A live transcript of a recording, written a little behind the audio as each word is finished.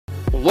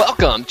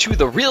Welcome to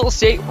the Real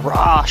Estate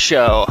Raw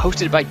Show,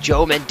 hosted by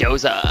Joe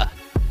Mendoza.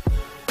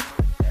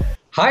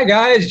 Hi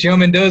guys, Joe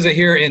Mendoza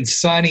here in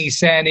sunny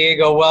San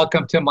Diego.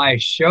 Welcome to my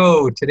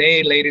show.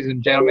 Today, ladies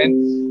and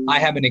gentlemen, I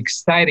have an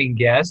exciting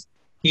guest.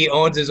 He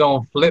owns his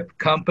own flip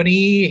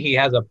company. He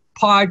has a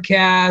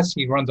podcast.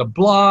 He runs a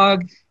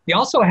blog. He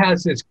also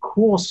has this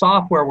cool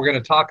software we're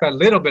going to talk a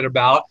little bit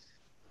about.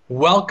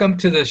 Welcome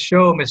to the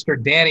show,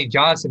 Mr. Danny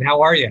Johnson. How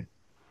are you?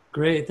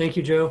 Great. Thank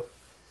you, Joe.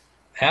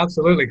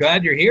 Absolutely.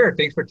 Glad you're here.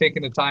 Thanks for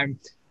taking the time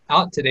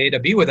out today to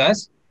be with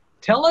us.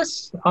 Tell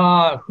us,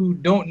 who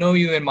don't know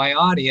you in my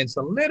audience,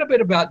 a little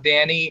bit about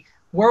Danny.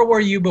 Where were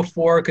you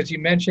before? Because you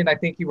mentioned, I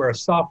think you were a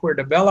software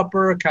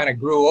developer, kind of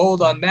grew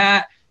old on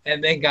that,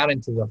 and then got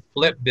into the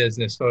flip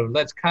business. So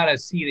let's kind of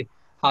see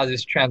how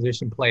this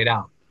transition played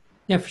out.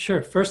 Yeah, for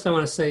sure. First, I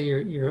want to say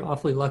you're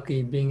awfully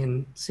lucky being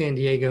in San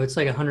Diego. It's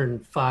like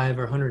 105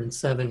 or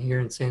 107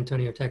 here in San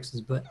Antonio, Texas.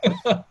 But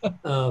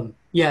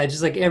yeah,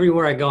 just like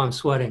everywhere I go, I'm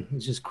sweating.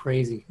 It's just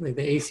crazy. Like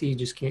the AC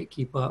just can't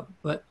keep up.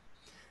 But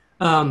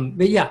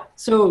yeah,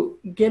 so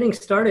getting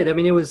started, I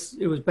mean, it was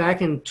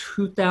back in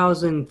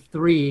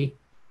 2003.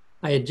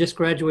 I had just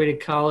graduated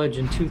college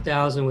in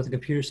 2000 with a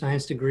computer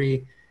science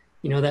degree.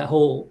 You know, that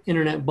whole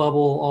internet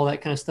bubble, all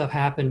that kind of stuff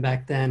happened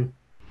back then.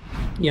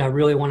 Yeah, I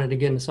really wanted to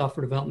get into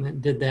software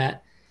development, did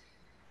that.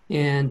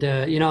 And,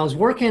 you know, I was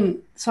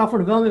working software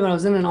development, but I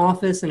was in an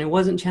office and it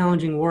wasn't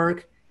challenging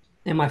work.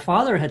 And my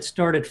father had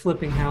started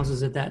flipping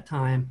houses at that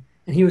time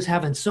and he was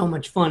having so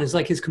much fun. It's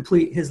like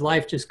his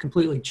life just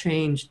completely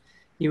changed.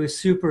 He was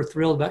super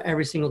thrilled about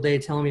every single day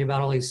telling me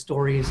about all these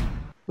stories,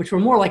 which were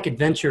more like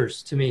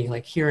adventures to me,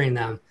 like hearing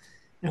them.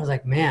 And I was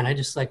like, man, I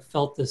just like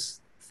felt this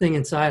thing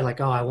inside,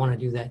 like, oh, I want to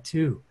do that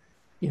too.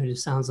 You know, it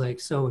just sounds like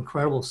so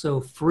incredible, so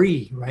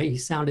free, right? He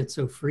sounded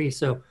so free.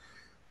 So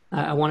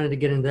I wanted to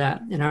get into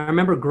that. And I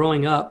remember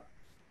growing up,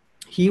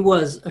 he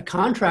was a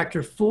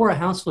contractor for a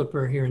house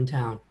flipper here in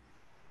town.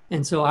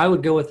 And so I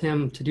would go with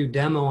him to do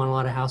demo on a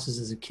lot of houses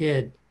as a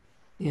kid.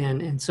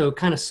 And so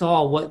kind of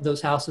saw what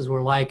those houses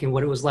were like and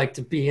what it was like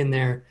to be in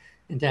there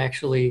and to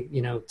actually,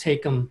 you know,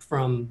 take them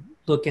from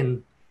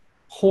looking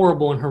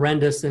horrible and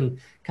horrendous and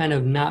kind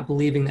of not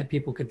believing that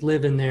people could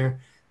live in there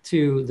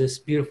to this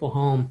beautiful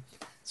home.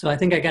 So I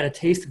think I got a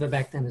taste of it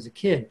back then as a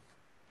kid.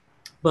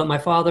 But my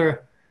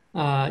father,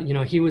 you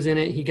know, he was in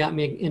it. He got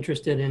me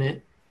interested in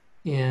it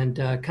and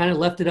kind of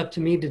left it up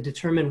to me to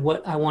determine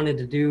what I wanted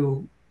to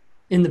do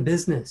in the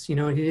business. You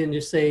know, he didn't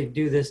just say,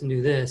 do this and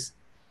do this.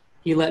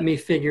 He let me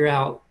figure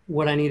out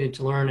what I needed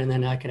to learn and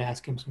then I could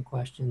ask him some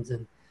questions.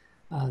 And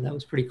that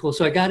was pretty cool.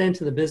 So I got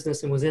into the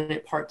business and was in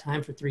it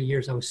part-time for 3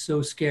 years. I was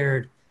so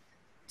scared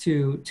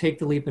to take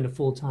the leap into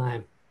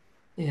full-time.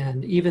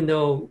 And even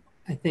though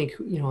I think,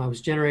 you know, I was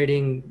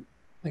generating,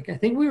 like, I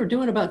think we were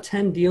doing about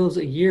 10 deals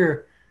a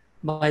year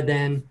by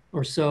then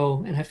or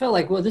so. And I felt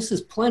like, well, this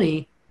is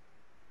plenty,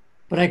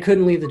 but I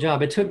couldn't leave the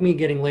job. It took me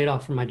getting laid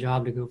off from my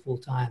job to go full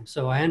time.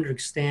 So I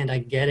understand, I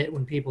get it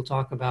when people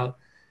talk about,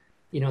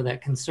 you know,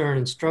 that concern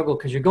and struggle,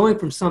 because you're going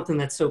from something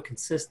that's so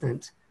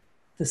consistent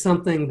to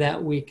something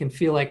that we can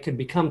feel like could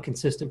become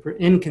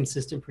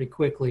inconsistent pretty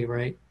quickly,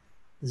 right?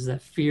 This is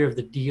that fear of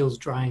the deals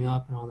drying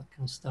up and all that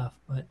kind of stuff.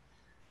 But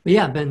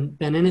yeah, been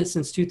in it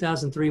since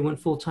 2003, went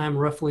full-time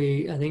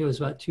roughly, I think it was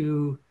about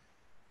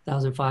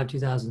 2005,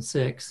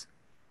 2006.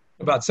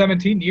 About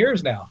 17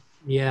 years now.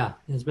 Yeah,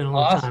 it's been a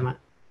long time.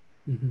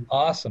 Mm-hmm.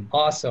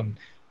 Awesome.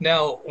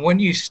 Now, when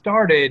you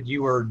started,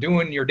 you were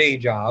doing your day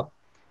job.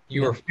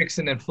 You were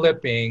fixing and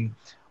flipping.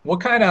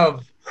 What kind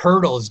of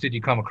hurdles did you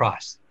come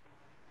across?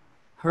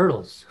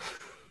 Hurdles?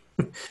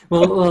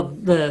 well,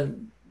 the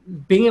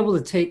being able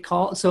to take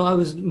calls. So I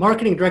was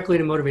marketing directly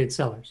to motivated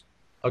sellers.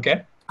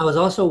 Okay. I was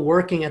also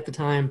working at the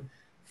time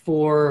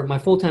for my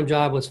full-time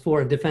job was for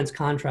a defense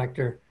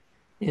contractor.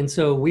 And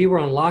so we were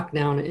on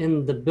lockdown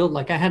in the build.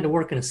 Like I had to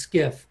work in a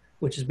skiff,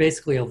 which is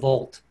basically a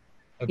vault.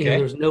 Okay. You know,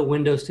 there's no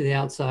windows to the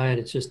outside.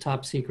 It's just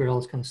top secret, all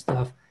this kind of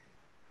stuff.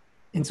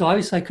 And so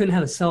obviously I couldn't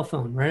have a cell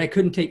phone, right? I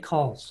couldn't take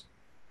calls.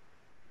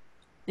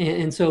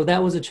 And so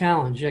that was a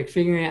challenge, like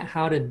figuring out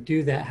how to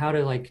do that, how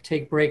to like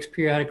take breaks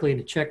periodically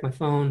to check my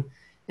phone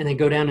and then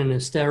go down in a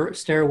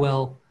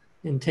stairwell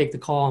and take the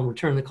call and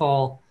return the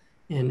call.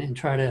 And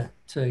try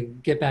to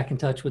get back in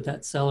touch with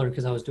that seller,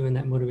 because I was doing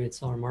that motivated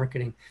seller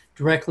marketing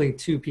directly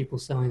to people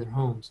selling their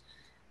homes.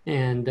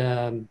 And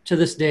to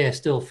this day, I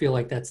still feel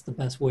like that's the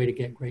best way to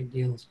get great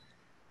deals.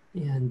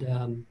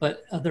 And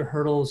but other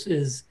hurdles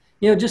is,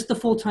 you know, just the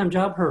full-time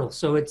job hurdle.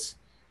 So it's,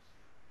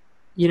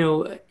 you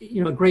know,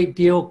 a great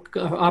deal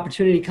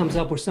opportunity comes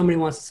up where somebody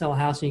wants to sell a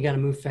house and you got to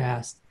move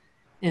fast,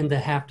 and to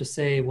have to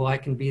say, well, I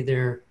can be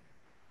there,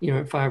 you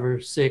know, at 5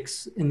 or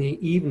 6 in the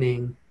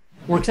evening.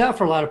 Works out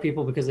for a lot of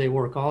people because they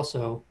work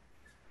also,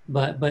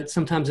 but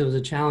sometimes it was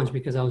a challenge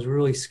because I was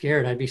really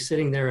scared. I'd be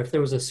sitting there if there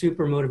was a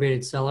super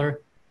motivated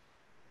seller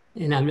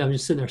and I'm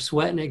just sitting there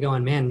sweating it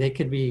going, man, they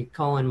could be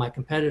calling my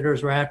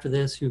competitors right after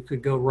this who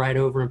could go right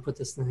over and put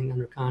this thing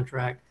under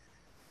contract.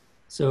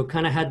 So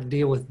kind of had to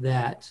deal with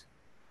that.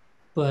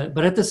 But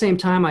at the same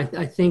time, I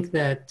think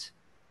that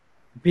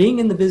being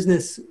in the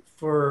business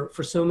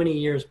for so many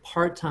years,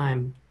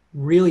 part-time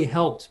really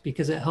helped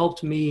because it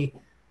helped me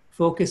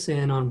focus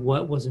in on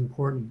what was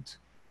important.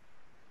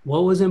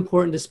 What was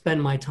important to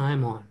spend my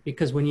time on?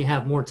 Because when you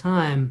have more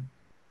time,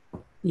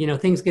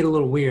 things get a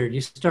little weird.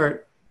 You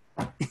start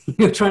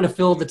trying to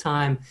fill the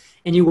time,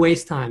 and you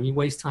waste time. You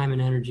waste time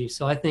and energy.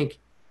 So I think,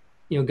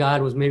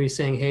 God was maybe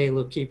saying, hey,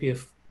 look, keep you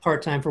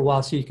part-time for a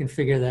while so you can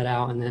figure that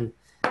out. And then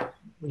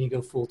when you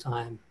go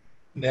full-time.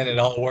 Then it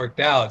all worked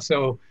out.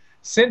 So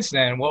since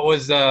then, what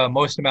was the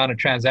most amount of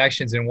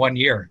transactions in 1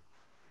 year?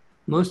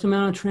 Most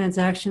amount of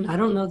transaction, I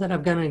don't know that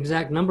I've got an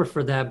exact number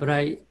for that,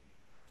 but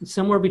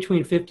somewhere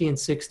between 50 and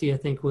 60, I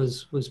think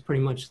was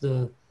pretty much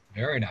the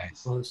very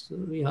nice. Most,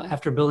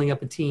 after building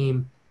up a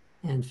team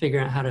and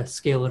figuring out how to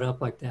scale it up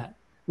like that.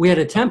 We had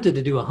attempted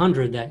to do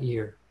 100 that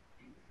year,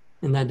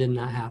 and that did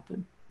not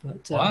happen.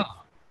 But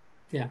wow.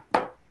 Yeah.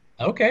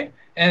 Okay.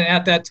 And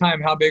at that time,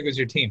 how big was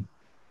your team?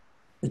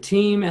 The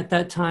team at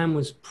that time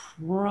was,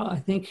 I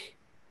think,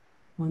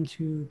 1,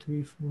 2,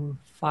 3, 4,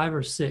 5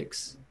 or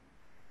 6.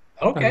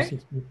 Okay.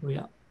 6 people,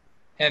 yeah.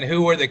 And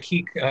who were the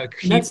key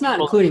that's not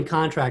including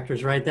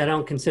contractors, right? I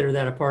don't consider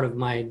that a part of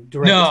my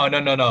direct.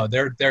 No.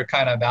 They're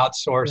kind of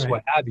outsourced, right.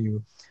 What have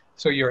you.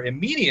 So your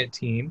immediate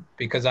team,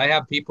 because I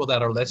have people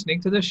that are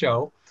listening to the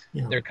show,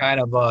 yeah. They're kind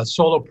of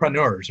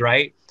solopreneurs,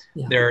 right?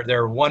 Yeah.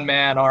 They're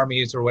one-man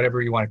armies or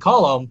whatever you want to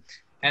call them.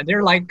 And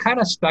they're like kind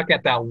of stuck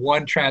at that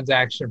one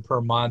transaction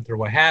per month or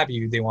what have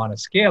you. They want to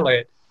scale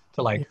it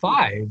to like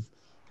 5.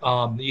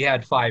 You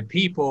had 5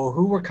 people.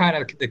 Who were kind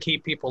of the key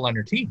people on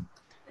your team?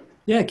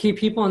 Yeah, key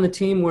people on the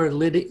team were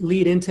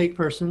lead intake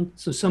person.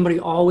 So somebody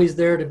always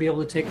there to be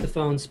able to take the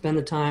phone, spend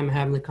the time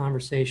having the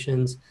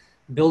conversations,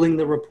 building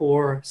the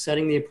rapport,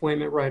 setting the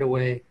appointment right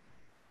away,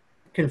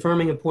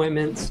 confirming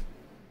appointments,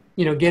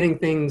 getting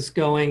things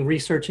going,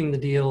 researching the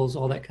deals,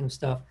 all that kind of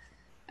stuff.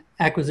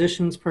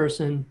 Acquisitions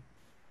person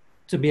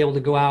to be able to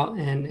go out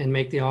and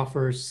make the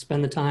offers,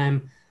 spend the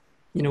time,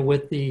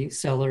 with the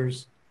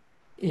sellers.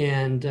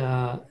 And,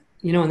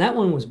 and that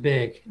one was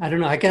big. I don't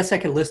know. I guess I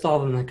could list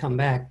all of them and come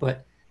back,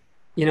 but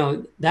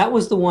that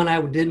was the one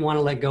I didn't want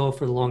to let go of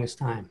for the longest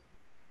time.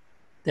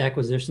 The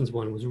acquisitions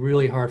one was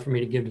really hard for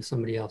me to give to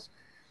somebody else.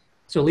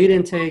 So lead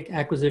intake,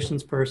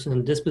 acquisitions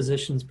person,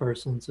 dispositions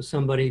person. So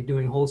somebody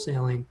doing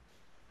wholesaling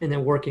and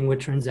then working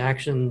with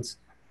transactions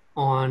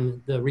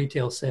on the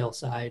retail sale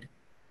side.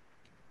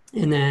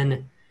 And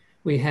then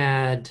we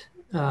had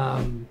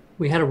a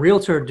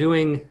realtor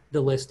doing the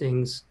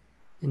listings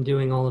and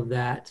doing all of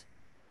that.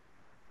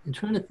 I'm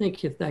trying to think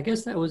I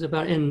guess that was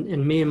about, and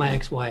me and my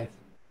ex-wife.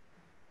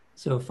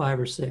 So 5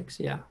 or 6,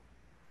 yeah.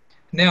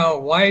 Now,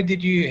 why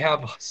did you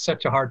have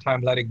such a hard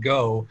time letting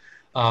go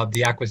of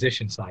the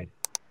acquisition side?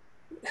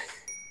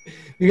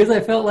 Because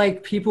I felt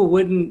like people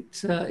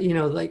wouldn't, I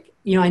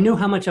knew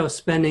how much I was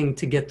spending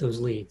to get those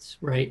leads,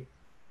 right?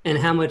 And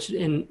how much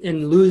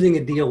in losing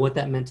a deal, what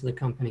that meant to the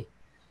company.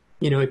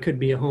 It could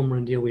be a home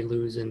run deal we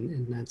lose,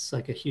 and that's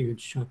like a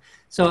huge chunk.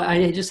 So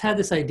I just had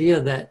this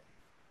idea that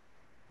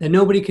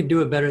nobody could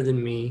do it better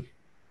than me,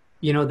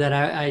 that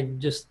I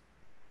just,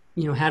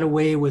 had a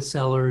way with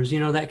sellers,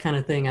 that kind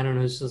of thing. I don't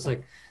know. It's just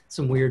like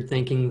some weird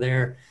thinking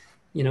there,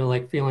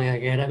 like feeling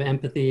like I have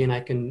empathy and I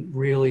can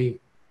really,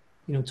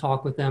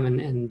 talk with them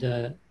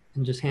and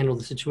just handle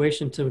the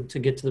situation to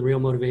get to the real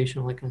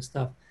motivation, all that kind of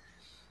stuff.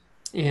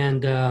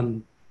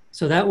 And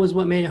so that was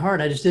what made it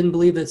hard. I just didn't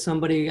believe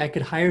that I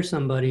could hire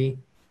somebody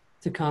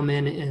to come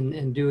in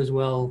and do as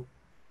well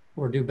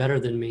or do better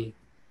than me.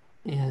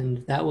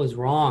 And that was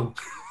wrong.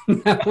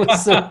 That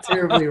was so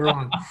terribly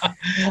wrong.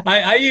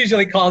 I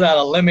usually call that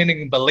a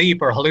limiting belief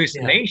or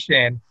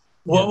hallucination. Yeah.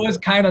 What was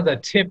kind of the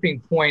tipping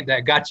point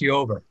that got you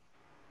over?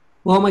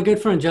 Well, my good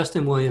friend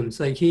Justin Williams,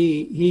 like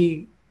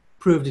he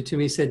proved it to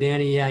me. He said,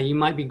 Danny, yeah, you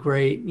might be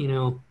great.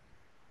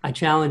 I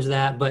challenged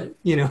that, but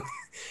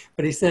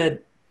but he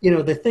said,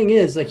 the thing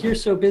is, like, you're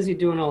so busy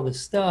doing all this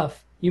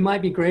stuff, you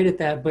might be great at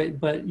that,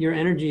 but your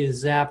energy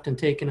is zapped and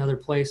taken other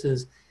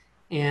places.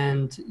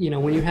 And,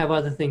 when you have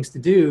other things to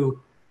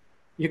do,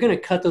 you're going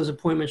to cut those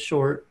appointments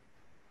short.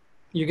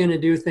 You're going to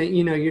do things,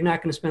 you're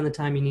not going to spend the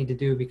time you need to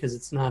do because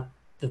it's not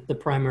the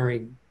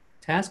primary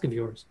task of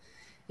yours.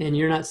 And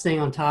you're not staying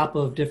on top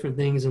of different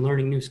things and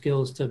learning new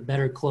skills to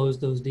better close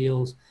those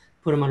deals,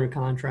 put them under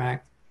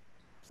contract.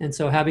 And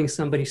so having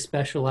somebody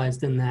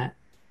specialized in that,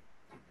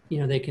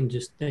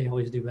 they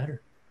always do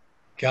better.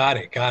 Got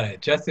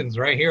it. Justin's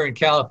right here in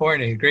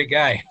California. He's a great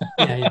guy.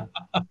 Yeah.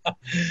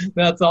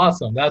 That's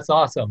awesome.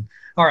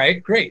 All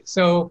right, great.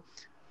 So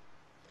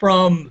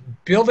from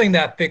building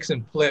that fix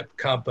and flip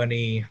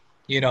company,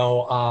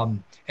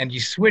 and you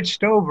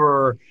switched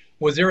over,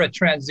 was there a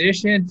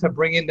transition to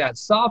bring in that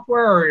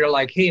software, or you're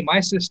like, hey,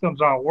 my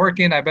systems aren't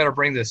working, I better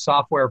bring the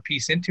software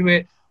piece into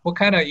it? What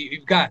kind of,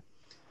 you've got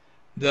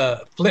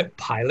the Flip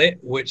Pilot,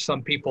 which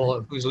some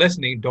people who's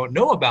listening don't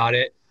know about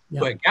it.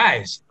 Yep. But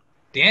guys,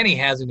 Danny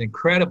has an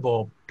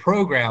incredible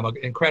program, an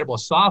incredible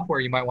software.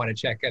 You might want to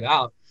check it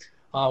out.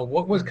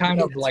 What was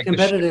kind of like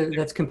competitive?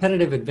 That's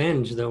competitive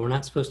advantage, though. We're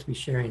not supposed to be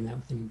sharing that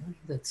with anybody.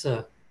 That's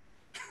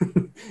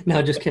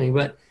No, just kidding.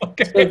 But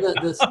Okay. so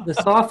the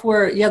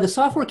software, yeah, the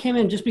software came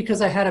in just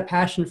because I had a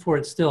passion for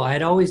it still. I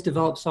had always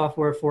developed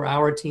software for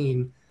our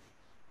team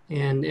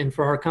and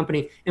for our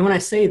company. And when I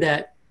say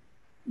that,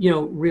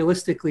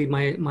 realistically,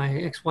 my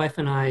ex-wife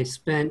and I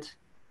spent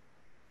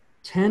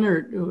 10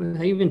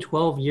 or even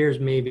 12 years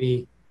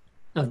maybe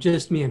of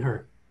just me and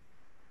her.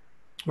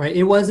 Right.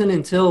 It wasn't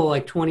until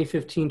like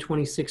 2015,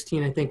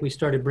 2016, I think we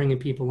started bringing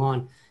people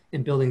on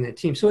and building that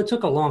team. So it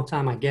took a long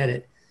time. I get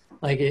it.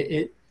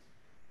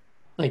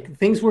 Like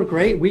things were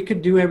great. We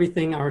could do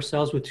everything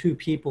ourselves with two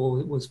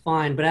people. It was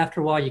fine. But after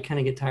a while, you kind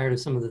of get tired of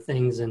some of the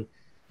things. And,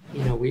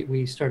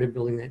 we started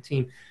building that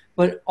team.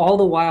 But all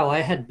the while, I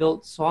had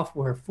built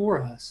software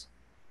for us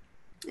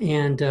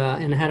and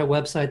had a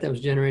website that was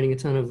generating a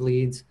ton of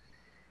leads.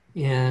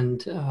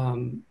 And,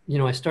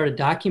 I started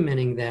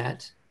documenting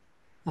that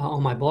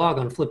on my blog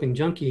on Flipping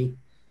Junkie.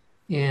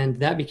 And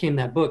that became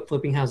that book,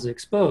 Flipping Houses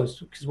Exposed.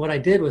 Because what I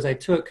did was I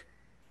took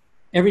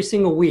every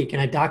single week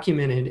and I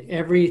documented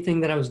everything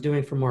that I was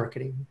doing for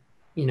marketing.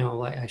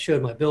 Like I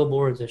showed my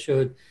billboards, I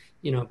showed,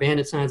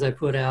 bandit signs I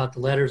put out, the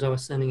letters I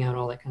was sending out,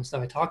 all that kind of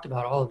stuff. I talked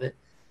about all of it.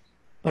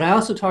 But I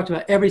also talked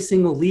about every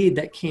single lead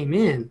that came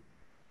in.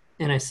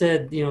 And I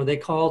said, they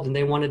called and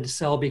they wanted to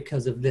sell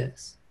because of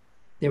this.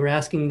 They were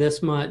asking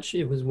this much.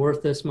 It was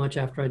worth this much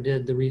after I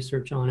did the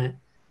research on it.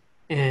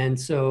 And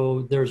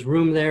so there's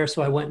room there.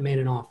 So I went and made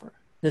an offer.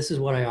 This is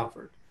what I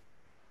offered.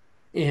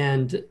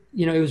 And,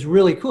 it was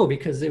really cool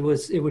because it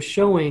was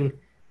showing,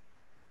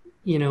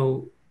 there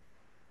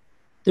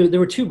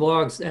were two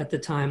blogs at the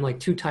time, like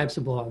two types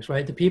of blogs,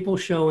 right? The people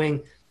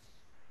showing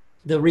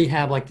the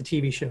rehab, like the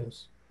TV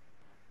shows,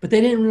 but they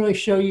didn't really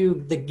show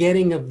you the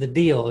getting of the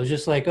deal. It was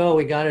just like, oh,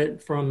 we got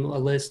it from a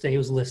list. It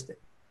was listed,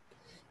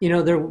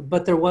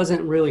 but there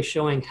wasn't really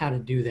showing how to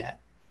do that.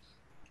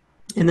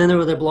 And then there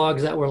were the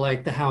blogs that were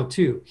like the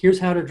how-to. Here's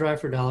how to drive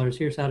for dollars.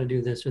 Here's how to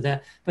do this or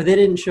that. But they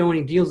didn't show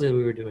any deals that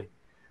we were doing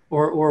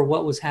or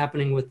what was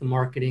happening with the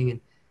marketing.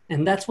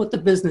 And that's what the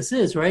business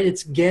is, right?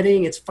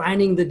 It's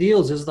finding the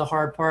deals is the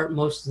hard part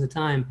most of the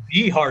time.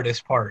 The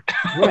hardest part.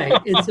 Right.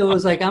 And so it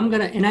was like,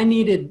 and I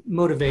needed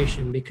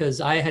motivation because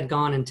I had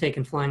gone and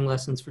taken flying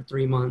lessons for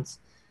 3 months,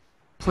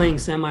 playing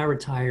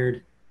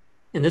semi-retired.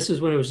 And this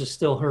is when it was just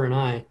still her and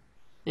I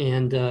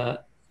and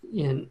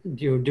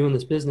doing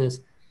this business.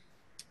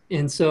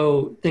 And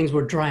so things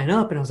were drying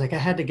up and I was like, I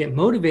had to get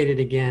motivated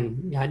again.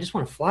 Yeah, I just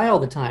want to fly all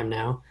the time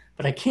now,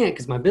 but I can't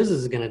because my business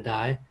is going to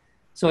die.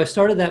 So I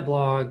started that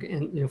blog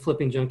and,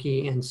 Flipping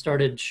Junkie, and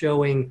started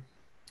showing,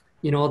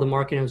 all the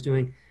marketing I was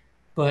doing.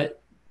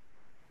 But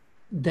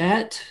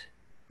that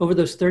over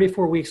those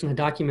 34 weeks, when I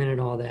documented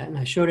all that and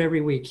I showed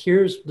every week,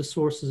 here's the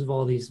sources of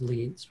all these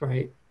leads,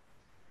 right?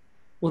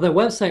 Well, that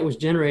website was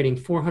generating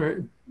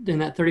 400 in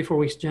that 34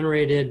 weeks,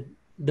 generated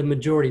the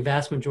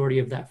vast majority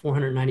of that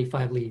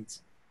 495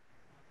 leads.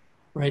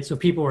 Right. So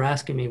people were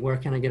asking me, where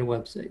can I get a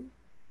website?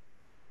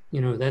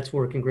 That's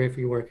working great for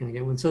you. Where can I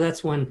get one? So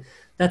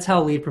that's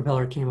how Lead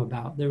Propeller came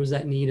about. There was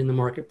that need in the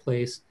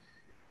marketplace.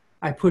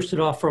 I pushed it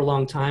off for a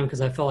long time because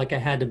I felt like I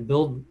had to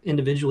build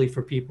individually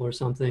for people or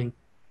something,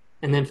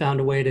 and then found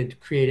a way to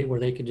create it where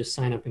they could just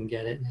sign up and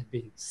get it and it'd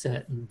be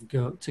set and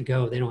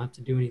go. They don't have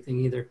to do anything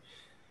either.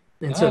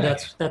 And so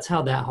that's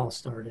how that all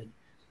started.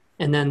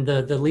 And then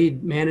the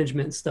lead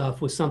management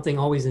stuff was something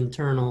always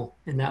internal,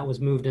 and that was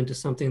moved into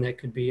something that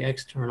could be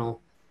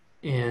external.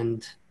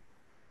 And,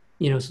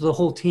 so the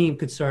whole team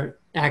could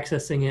start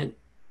accessing it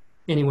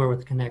anywhere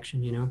with a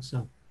connection,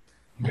 so.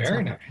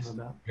 Very nice.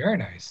 Very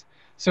nice.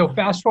 So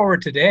fast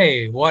forward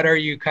today, what are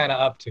you kind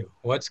of up to?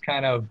 What's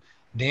kind of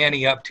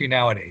Danny up to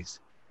nowadays?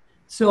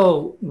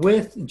 So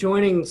with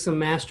joining some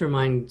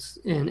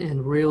masterminds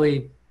and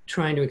really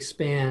trying to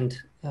expand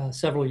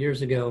several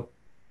years ago,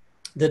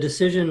 the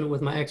decision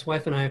with my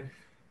ex-wife and I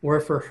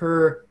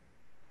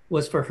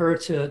was for her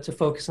to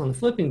focus on the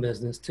flipping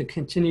business, to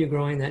continue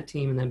growing that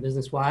team and that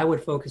business while I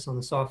would focus on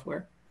the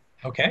software.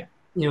 Okay.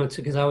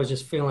 Because I was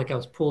just feeling like I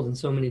was pulled in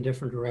so many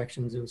different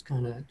directions. It was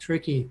kind of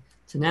tricky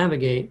to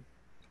navigate.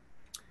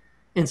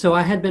 And so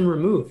I had been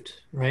removed,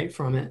 right,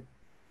 from it.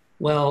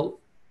 Well,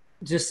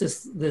 just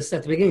this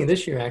at the beginning of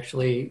this year,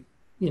 actually,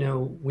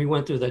 we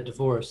went through that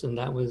divorce, and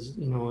that was,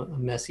 a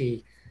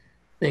messy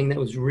thing that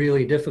was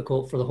really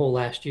difficult for the whole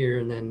last year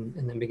and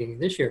then beginning of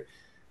this year.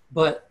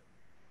 But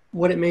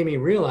what it made me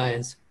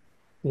realize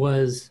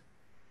was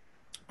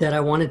that I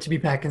wanted to be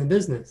back in the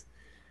business.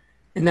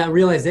 And that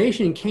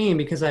realization came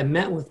because I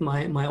met with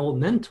my old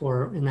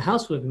mentor in the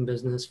house flipping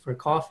business for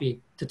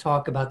coffee to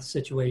talk about the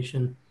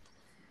situation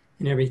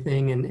and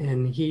everything. And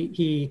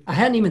I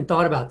hadn't even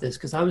thought about this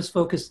because I was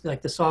focused,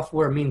 like the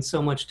software means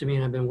so much to me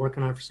and I've been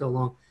working on it for so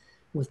long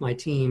with my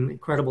team,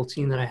 incredible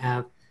team that I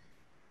have.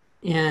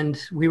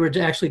 And we were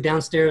actually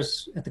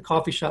downstairs at the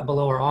coffee shop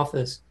below our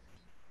office.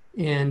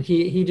 And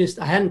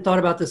I hadn't thought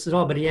about this at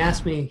all, but he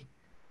asked me,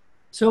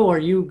 so are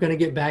you going to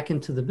get back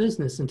into the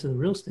business, into the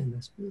real estate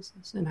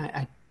business? And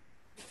I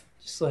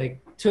just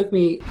took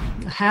me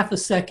half a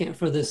second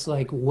for this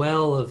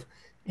well of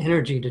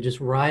energy to just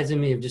rise in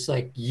me of just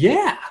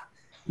yeah,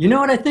 You know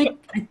what I think?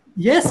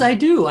 Yes, I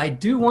do. I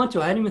do want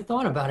to. I hadn't even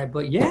thought about it,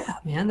 but yeah,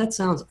 man, that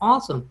sounds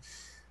awesome.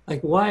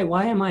 Like,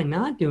 why am I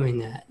not doing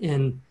that?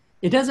 And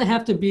it doesn't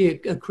have to be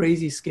a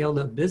crazy scaled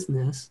up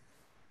business,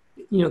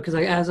 because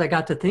as I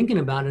got to thinking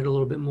about it a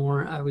little bit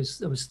more, I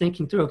was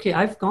thinking through, okay,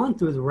 I've gone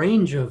through the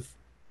range of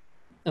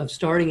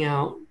starting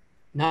out,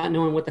 not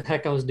knowing what the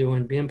heck I was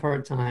doing, being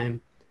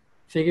part-time,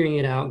 figuring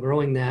it out,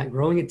 growing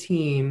a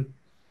team,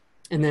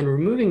 and then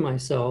removing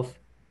myself.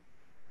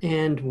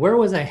 And where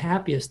was I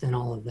happiest in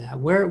all of that?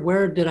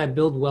 Where did I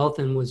build wealth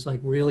and was like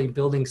really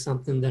building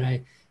something that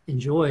I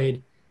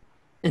enjoyed?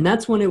 And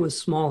that's when it was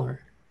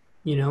smaller,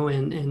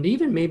 and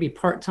even maybe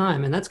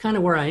part-time. And that's kind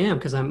of where I am,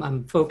 because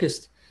I'm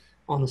focused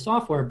on the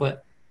software.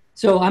 But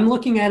so I'm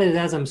looking at it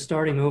as I'm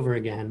starting over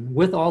again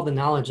with all the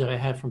knowledge that I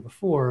had from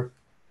before,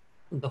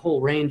 the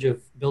whole range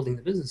of building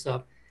the business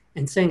up,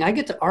 and saying, I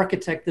get to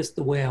architect this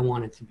the way I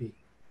want it to be.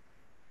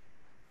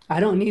 I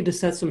don't need to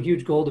set some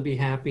huge goal to be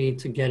happy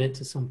to get it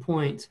to some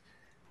point.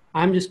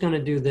 I'm just going to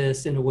do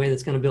this in a way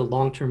that's going to build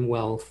long-term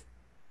wealth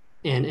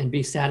and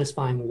be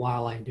satisfying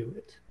while I do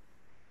it.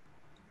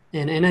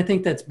 And I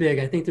think that's big.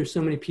 I think there's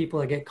so many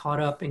people that get caught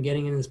up in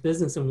getting in this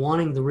business and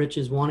wanting the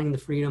riches, wanting the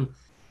freedom.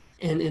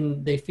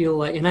 And they feel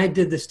like, and I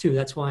did this too,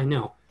 that's why I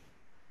know.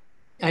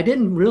 I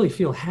didn't really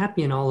feel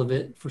happy in all of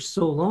it for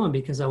so long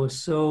because I was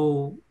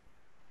so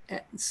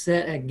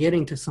set at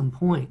getting to some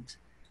point.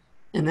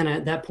 And then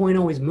at that point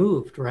always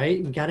moved, right?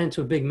 You got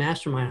into a big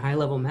mastermind, high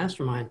level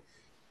mastermind.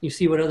 You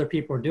see what other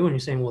people are doing.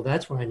 You're saying, well,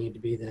 that's where I need to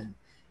be then.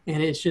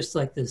 And it's just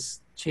like this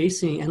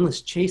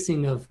endless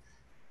chasing of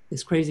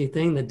this crazy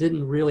thing that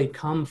didn't really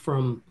come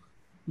from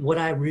what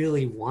I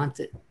really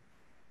wanted.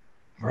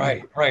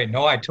 Right.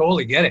 No, I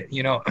totally get it.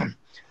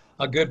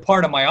 A good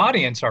part of my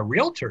audience are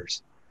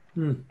realtors.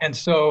 And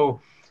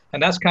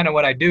that's kind of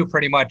what I do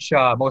pretty much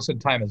most of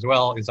the time as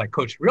well, is I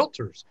coach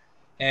realtors.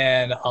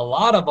 And a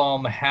lot of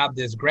them have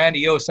this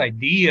grandiose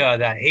idea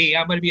that, hey,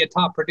 I'm going to be a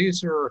top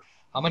producer.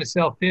 I'm going to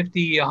sell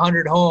 50,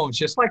 100 homes,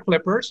 just like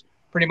flippers,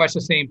 pretty much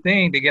the same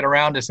thing. They get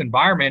around this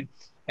environment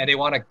and they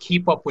want to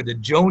keep up with the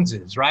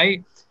Joneses,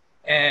 right?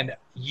 And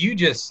you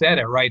just said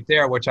it right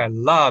there, which I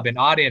love. And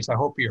audience, I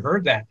hope you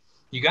heard that.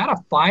 You got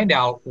to find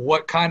out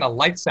what kind of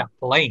lights that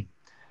flame.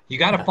 You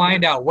got to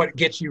find out what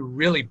gets you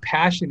really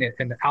passionate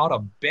and out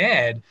of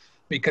bed,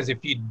 because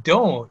if you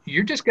don't,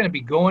 you're just going to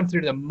be going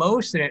through the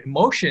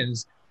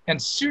motions,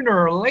 and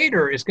sooner or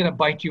later it's going to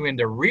bite you in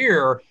the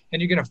rear,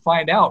 and you're going to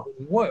find out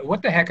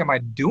what the heck am I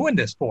doing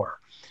this for?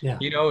 Yeah.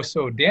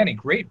 So Danny,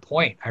 great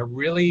point.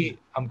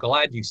 I'm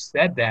glad you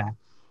said that,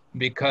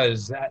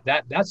 because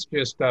that's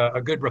just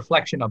a good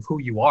reflection of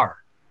who you are.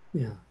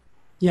 Yeah.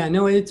 Yeah,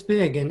 no, it's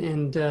big.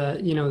 And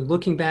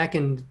looking back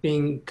and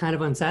being kind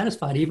of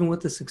unsatisfied, even with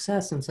the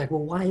success, and it's like,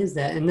 well, why is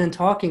that? And then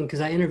talking, because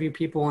I interview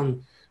people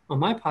on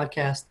my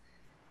podcast,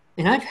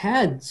 and I've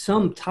had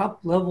some top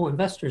level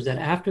investors that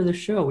after the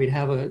show, we'd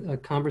have a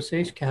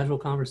conversation, casual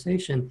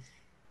conversation,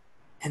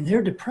 and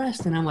they're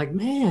depressed. And I'm like,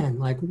 man,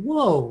 like,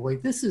 whoa,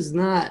 like this is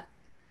not,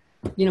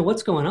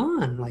 what's going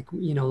on? Like,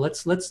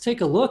 let's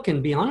take a look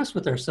and be honest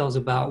with ourselves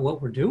about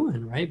what we're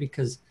doing, right?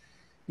 Because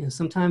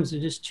sometimes they're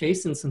just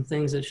chasing some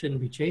things that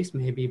shouldn't be chased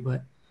maybe,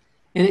 but,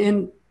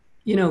 and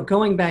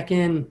going back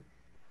in,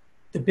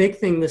 the big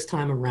thing this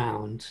time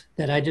around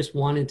that I just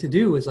wanted to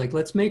do is like,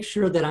 let's make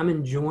sure that I'm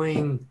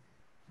enjoying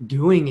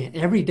doing it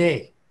every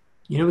day,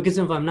 because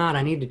if I'm not,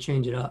 I need to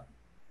change it up.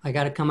 I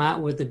got to come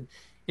out with it.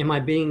 Am I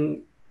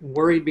being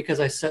worried because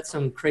I set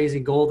some crazy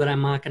goal that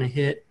I'm not going to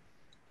hit?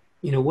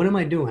 What am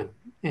I doing?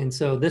 And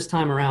so this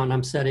time around,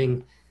 I'm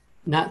setting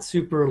not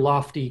super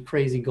lofty,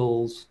 crazy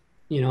goals.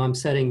 I'm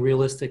setting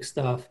realistic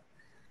stuff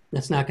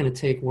that's not going to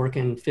take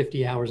working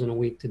 50 hours in a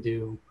week to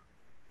do.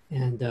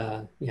 And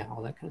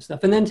all that kind of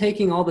stuff. And then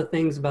taking all the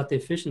things about the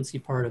efficiency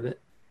part of it.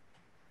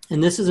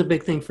 And this is a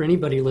big thing for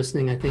anybody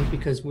listening, I think,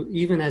 because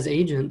even as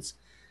agents,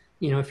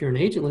 if you're an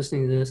agent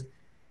listening to this,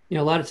 a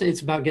lot of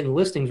it's about getting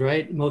listings,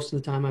 right? Most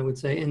of the time, I would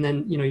say. And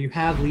then, you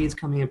have leads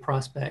coming in,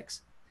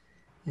 prospects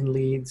and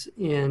leads.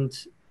 And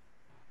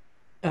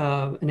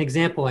an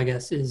example, I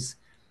guess, is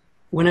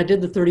when I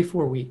did the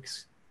 34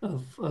 weeks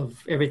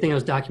of everything I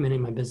was documenting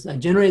in my business, I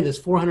generated this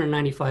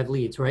 495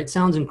 leads, right?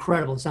 Sounds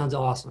incredible. Sounds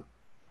awesome.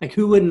 Like,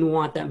 who wouldn't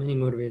want that many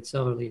motivated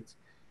seller leads?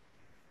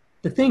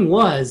 The thing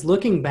was,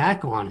 looking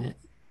back on it,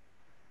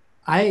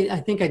 I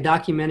think I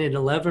documented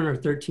 11 or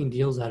 13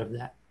 deals out of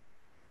that,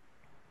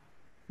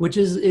 which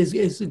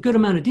is a good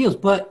amount of deals,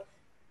 but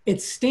it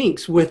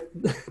stinks with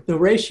the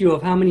ratio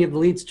of how many of the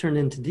leads turned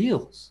into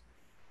deals.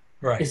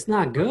 Right. It's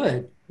not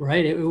good,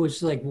 right? It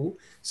was like,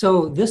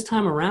 so this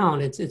time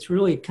around, it's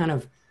really kind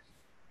of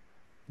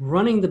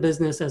running the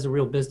business as a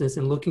real business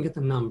and looking at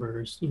the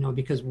numbers,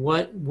 because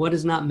what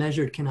is not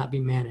measured cannot be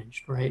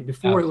managed, right?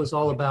 Before Absolutely. It was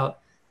all about,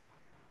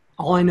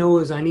 all I know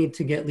is I need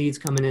to get leads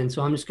coming in.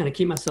 So I'm just going to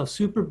keep myself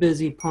super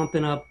busy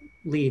pumping up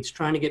leads,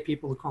 trying to get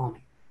people to call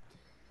me.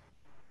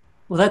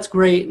 Well, that's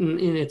great. And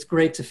it's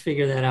great to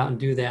figure that out and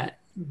do that.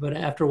 But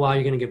after a while,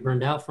 you're going to get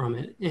burned out from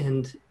it.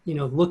 And,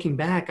 looking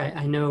back,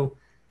 I know,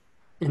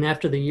 and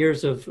after the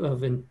years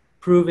of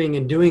proving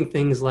and doing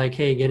things like,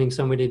 hey, getting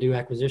somebody to do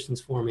acquisitions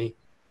for me,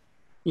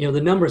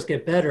 the numbers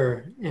get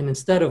better. And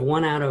instead of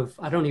 1 out of,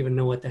 I don't even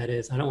know what that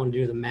is. I don't want to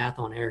do the math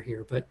on air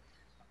here, but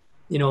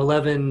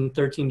 11,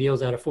 13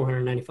 deals out of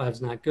 495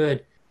 is not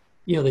good.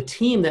 The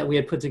team that we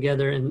had put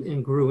together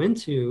and grew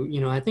into,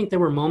 I think there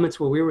were moments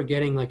where we were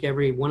getting like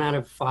every 1 out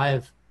of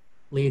 5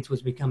 leads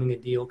was becoming a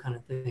deal kind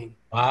of thing.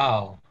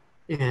 Wow.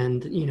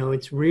 And,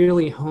 it's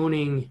really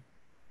honing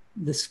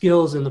the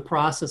skills and the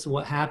process of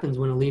what happens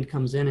when a lead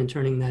comes in and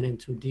turning that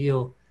into a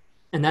deal.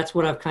 And that's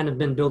what I've kind of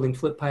been building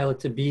Flip Pilot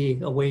to be,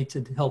 a way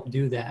to help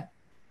do that,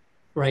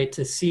 right?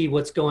 To see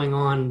what's going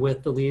on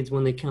with the leads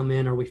when they come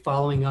in. Are we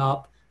following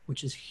up,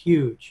 which is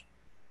huge.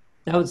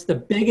 That was the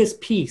biggest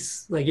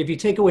piece. Like if you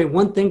take away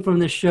one thing from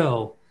this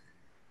show,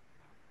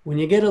 when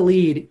you get a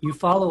lead, you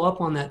follow up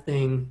on that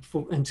thing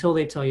until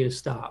they tell you to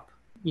stop.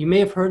 You may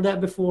have heard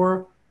that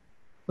before,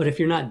 but if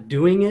you're not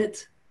doing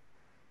it,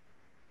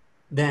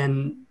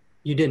 then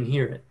you didn't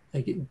hear it.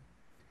 Like,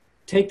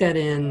 take that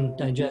in,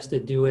 digest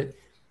it, do it.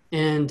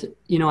 And,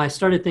 I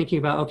started thinking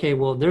about, okay,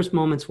 well, there's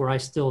moments where I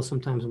still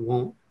sometimes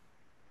won't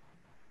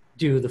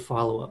do the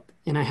follow-up.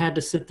 And I had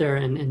to sit there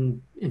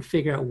and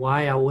figure out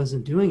why I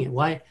wasn't doing it.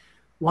 Why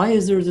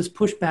is there this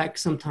pushback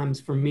sometimes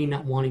for me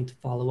not wanting to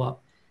follow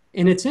up?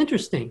 And it's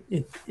interesting.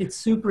 It's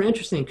super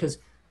interesting because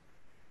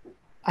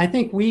I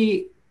think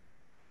we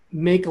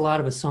make a lot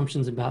of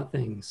assumptions about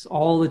things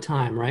all the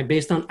time, right?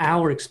 Based on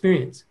our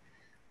experience.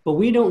 But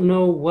we don't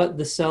know what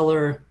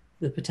the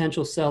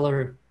potential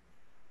seller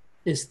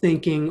is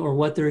thinking or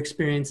what their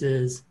experience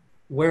is,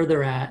 where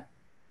they're at.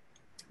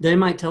 They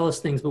might tell us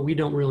things, but we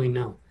don't really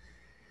know.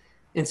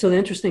 And so the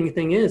interesting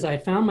thing is I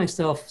found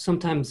myself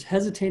sometimes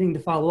hesitating to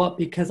follow up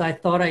because I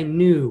thought I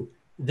knew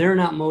they're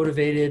not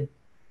motivated.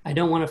 I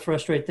don't want to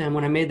frustrate them.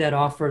 When I made that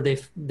offer,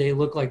 they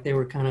looked like they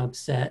were kind of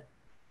upset,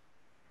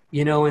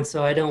 and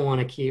so I don't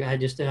want to keep,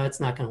 it's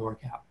not going to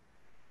work out.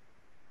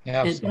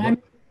 Yeah, but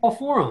I'm all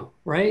for them,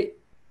 right?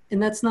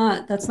 And that's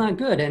not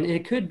good. And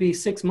it could be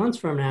 6 months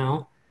from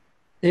now,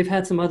 they've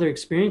had some other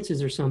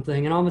experiences or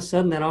something, and all of a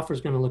sudden that offer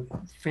is going to look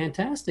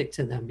fantastic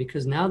to them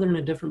because now they're in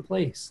a different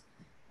place.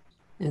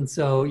 And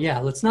so, yeah,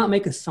 let's not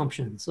make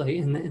assumptions.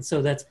 And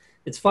so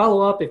it's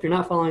follow up. If you're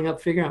not following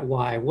up, figure out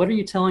why. What are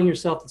you telling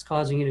yourself that's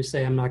causing you to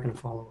say, I'm not going to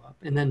follow up?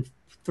 And then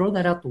throw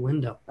that out the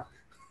window.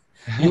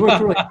 You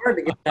worked really hard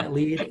to get that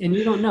lead, and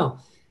you don't know.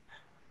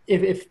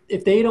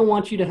 If they don't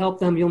want you to help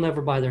them, you'll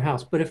never buy their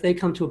house. But if they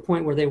come to a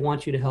point where they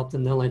want you to help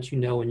them, they'll let you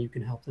know, and you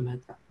can help them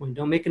at that point.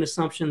 Don't make an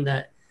assumption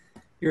that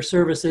your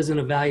service isn't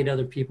of value to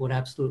other people. It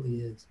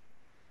absolutely is.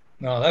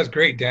 No, that's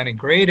great, Danny.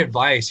 Great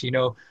advice.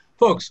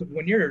 Folks,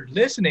 when you're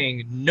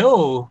listening,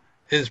 no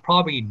is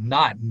probably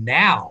not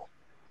now.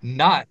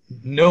 Not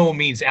no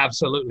means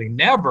absolutely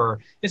never.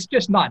 It's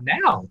just not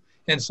now.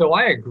 And so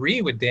I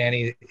agree with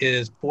Danny,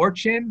 is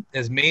fortune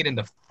is made in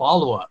the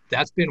follow-up.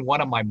 That's been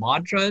one of my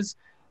mantras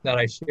that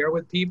I share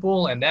with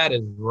people, and that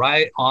is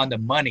right on the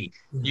money.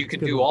 You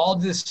can do all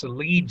this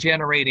lead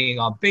generating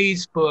on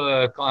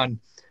Facebook, on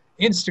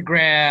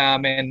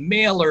Instagram, and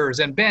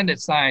mailers and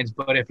bandit signs,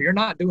 but if you're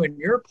not doing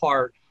your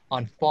part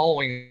on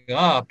following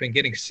up and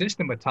getting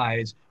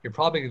systematized, you're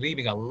probably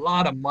leaving a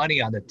lot of money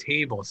on the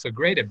table. So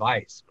great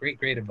advice.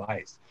 Great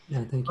advice.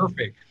 Yeah, thank you.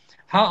 Perfect.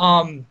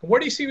 How where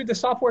do you see with the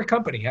software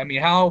company? I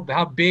mean,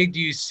 how big do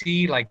you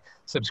see, like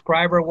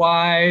subscriber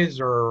wise,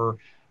 or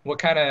what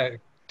kind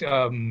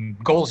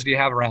of goals do you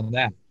have around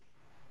that?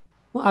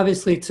 Well,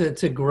 obviously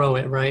to grow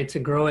it, right? To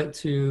grow it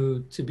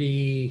to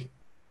be,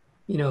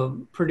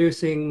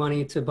 producing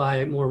money to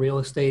buy more real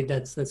estate.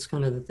 That's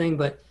kind of the thing.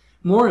 But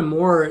more and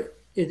more,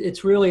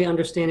 it's really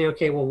understanding,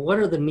 okay, well, what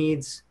are the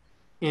needs,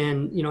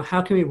 and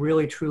how can we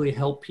really truly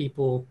help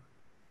people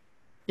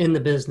in the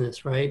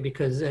business, right?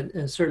 Because at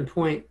a certain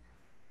point,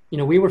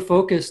 we were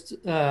focused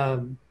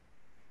about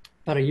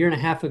a year and a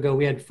half ago.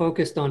 We had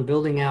focused on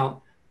building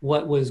out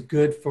what was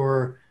good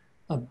for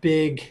a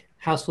big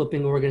house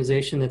flipping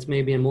organization that's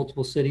maybe in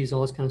multiple cities,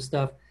 all this kind of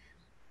stuff.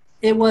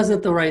 It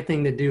wasn't the right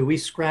thing to do. We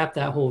scrapped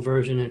that whole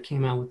version and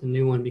came out with a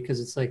new one because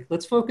it's like,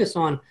 let's focus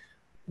on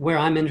where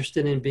I'm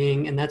interested in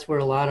being. And that's where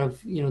a lot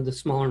of, the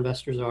smaller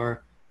investors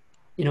are.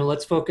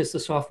 Let's focus the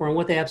software on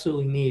what they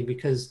absolutely need,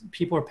 because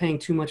people are paying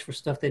too much for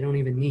stuff they don't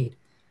even need.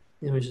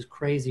 It's just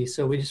crazy.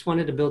 So we just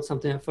wanted to build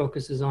something that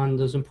focuses on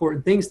those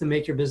important things to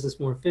make your business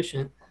more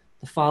efficient,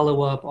 the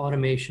follow-up,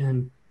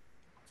 automation,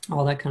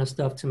 all that kind of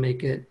stuff to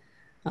make it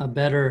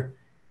better.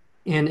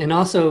 And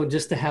also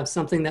just to have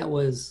something that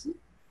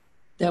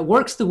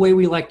works the way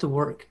we like to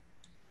work.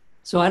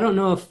 So I don't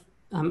know if,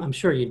 I'm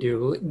sure you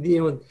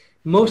do.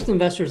 Most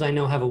investors I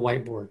know have a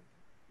whiteboard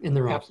in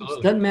their office.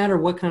 Absolutely. Doesn't matter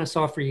what kind of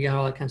software you got,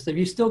 all that kind of stuff.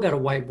 You still got a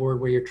whiteboard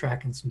where you're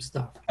tracking some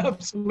stuff.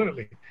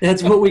 Absolutely.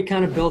 That's what we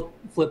kind of built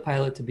Flip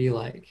Pilot to be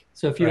like.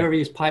 So if you Right. ever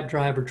use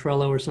Pipedrive or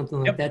Trello or something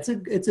like Yep.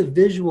 that, it's a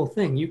visual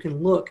thing. You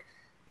can look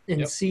and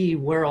Yep. see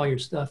where all your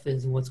stuff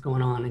is and what's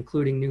going on,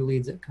 including new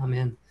leads that come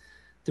in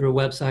through a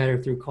website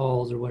or through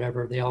calls or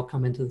whatever. They all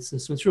come into the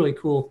system. It's really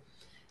cool.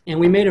 And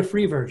we made a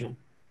free version,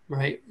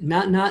 right?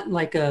 Not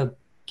like a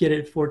get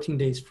it 14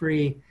 days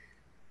free.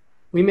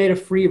 we made a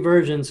free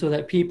version so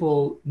that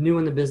people new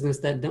in the business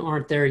that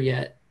aren't there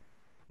yet,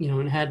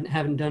 and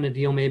haven't done a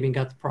deal maybe and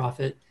got the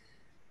profit,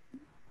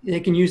 they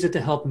can use it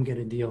to help them get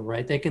a deal,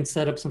 right? They can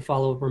set up some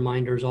follow-up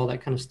reminders, all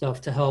that kind of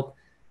stuff to help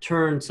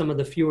turn some of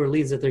the fewer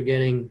leads that they're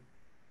getting,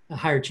 a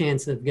higher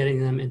chance of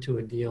getting them into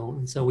a deal.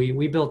 And so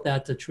we built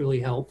that to truly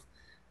help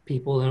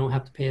people. They don't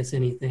have to pay us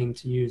anything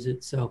to use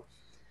it. So,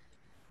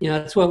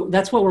 that's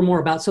what we're more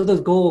about. So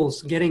those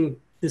goals,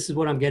 this is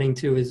what I'm getting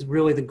to, is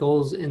really the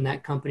goals in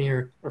that company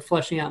are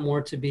fleshing out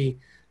more to be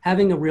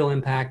having a real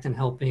impact and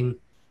helping,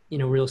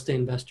 real estate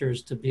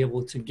investors to be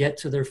able to get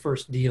to their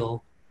first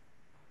deal.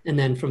 And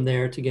then from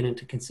there to get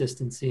into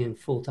consistency and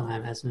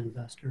full-time as an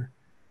investor.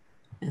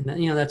 And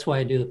that's why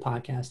I do the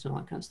podcast and all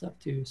that kind of stuff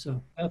too.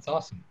 So that's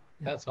awesome.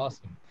 That's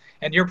awesome.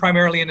 And you're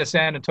primarily in the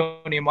San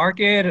Antonio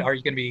market. Are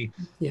you going to be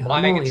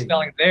buying and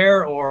selling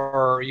there,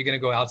 or are you going to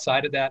go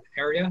outside of that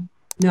area?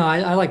 No,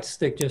 I like to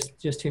stick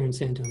just here in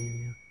San Antonio.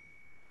 Yeah.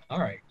 All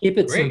right. Keep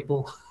it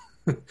simple.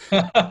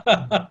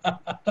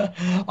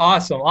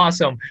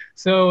 Awesome.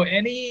 So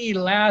any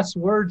last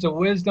words of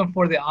wisdom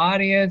for the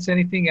audience?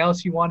 Anything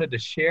else you wanted to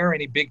share?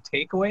 Any big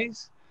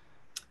takeaways?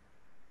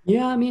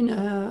 Yeah, I mean,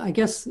 I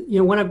guess,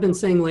 what I've been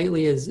saying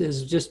lately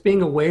is just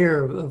being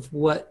aware of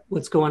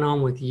what's going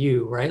on with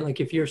you, right?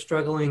 Like if you're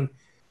struggling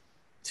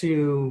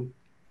to,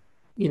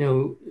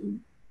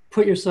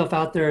 put yourself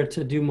out there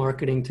to do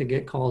marketing, to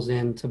get calls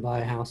in, to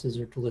buy houses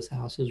or to list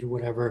houses or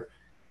whatever,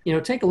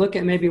 take a look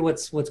at maybe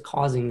what's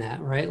causing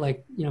that, right?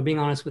 Like, being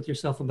honest with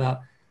yourself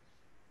about,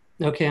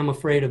 okay, I'm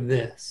afraid of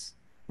this,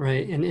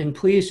 right? And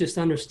please just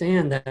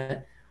understand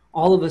that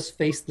all of us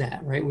face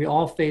that, right? We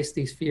all face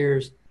these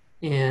fears.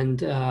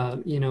 And,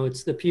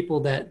 it's the people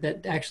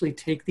that actually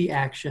take the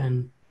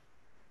action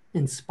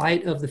in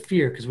spite of the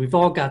fear, because we've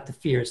all got the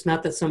fear. It's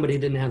not that somebody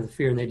didn't have the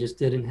fear and they just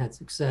didn't have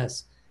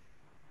success.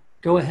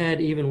 Go ahead,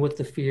 even with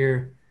the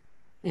fear,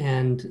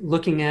 and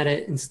looking at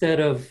it instead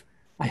of,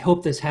 I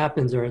hope this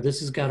happens or this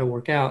has got to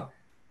work out.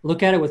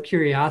 Look at it with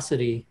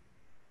curiosity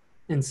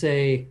and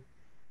say,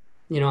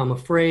 I'm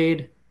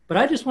afraid, but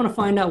I just want to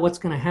find out what's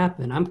going to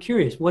happen. I'm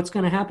curious. What's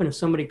going to happen if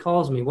somebody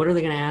calls me? What are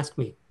they going to ask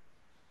me?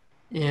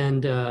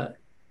 And,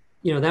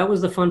 that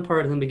was the fun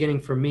part in the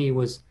beginning for me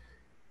was,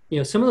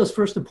 some of those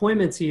first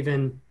appointments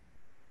even,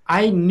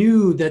 I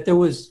knew that there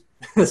was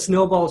a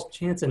snowball's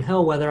chance in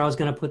hell whether I was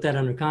going to put that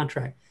under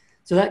contract.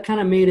 So that kind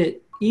of made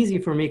it easy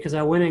for me because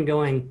I went in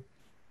going,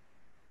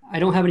 I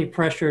don't have any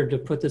pressure to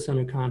put this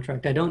under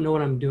contract. I don't know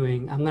what I'm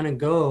doing. I'm going to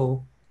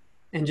go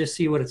and just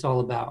see what it's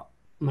all about.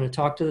 I'm going to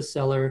talk to the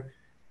seller.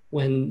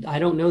 When I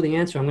don't know the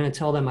answer, I'm going to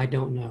tell them I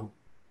don't know,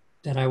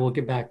 that I will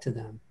get back to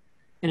them.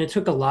 And it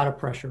took a lot of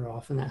pressure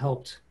off, and that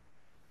helped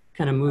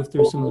kind of move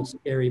through some of those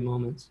scary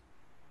moments.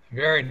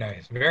 Very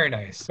nice. Very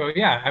nice. So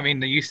yeah, I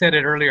mean, you said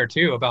it earlier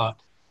too about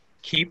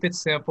keep it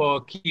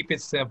simple,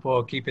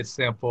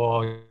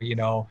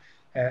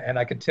 and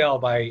I could tell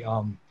by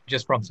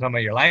just from some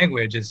of your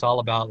language, it's all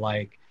about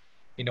like,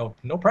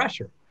 no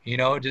pressure,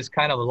 just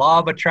kind of law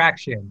of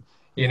attraction,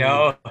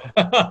 that's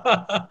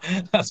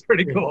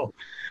pretty cool.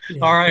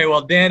 Yeah. All right.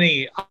 Well,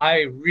 Danny,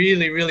 I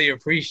really, really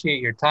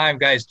appreciate your time,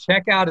 guys.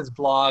 Check out his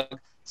blog,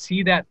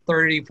 see that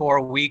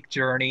 34-week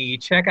journey,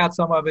 check out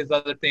some of his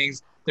other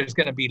things. There's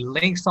going to be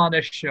links on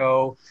the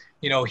show.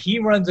 He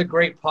runs a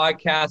great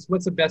podcast.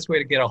 What's the best way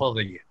to get a hold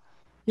of you?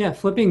 Yeah,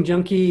 Flipping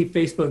Junkie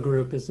Facebook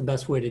group is the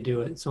best way to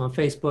do it. So on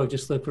Facebook,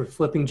 just look for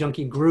Flipping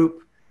Junkie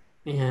group,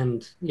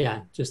 and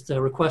yeah, just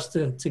request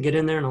to get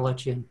in there, and I'll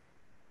let you in.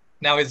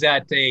 Now, is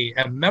that a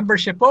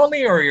membership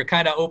only, or you're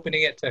kind of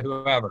opening it to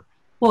whoever?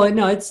 Well,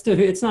 no,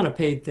 it's not a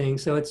paid thing.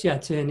 So it's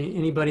to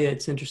anybody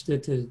that's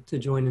interested to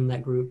join in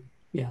that group.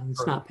 Yeah,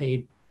 it's not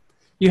paid.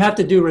 You have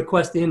to do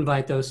request the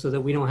invite though, so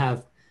that we don't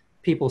have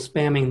people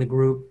spamming the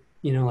group,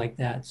 like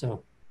that.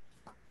 So,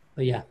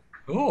 but yeah.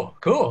 Cool.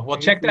 Well,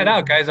 check that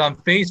out, guys, on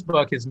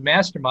Facebook, his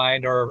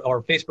mastermind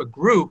or Facebook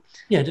group.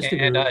 Yeah, just a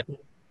group.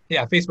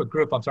 Facebook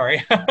group. I'm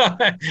sorry.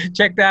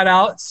 Check that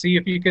out. See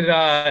if you could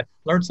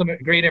learn some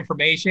great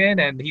information.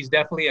 And he's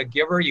definitely a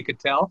giver. You could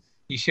tell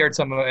he shared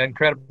some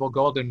incredible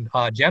golden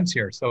gems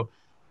here. So,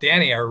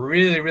 Danny, I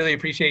really, really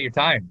appreciate your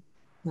time.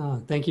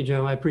 Oh, thank you,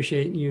 Joe. I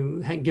appreciate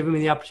you giving me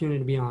the opportunity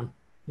to be on.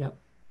 Yep.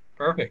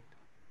 Perfect.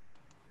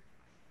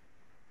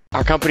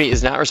 Our company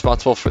is not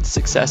responsible for the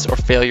success or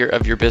failure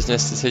of your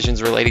business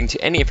decisions relating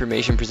to any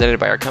information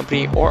presented by our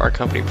company or our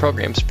company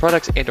programs,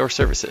 products, and/or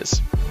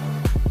services.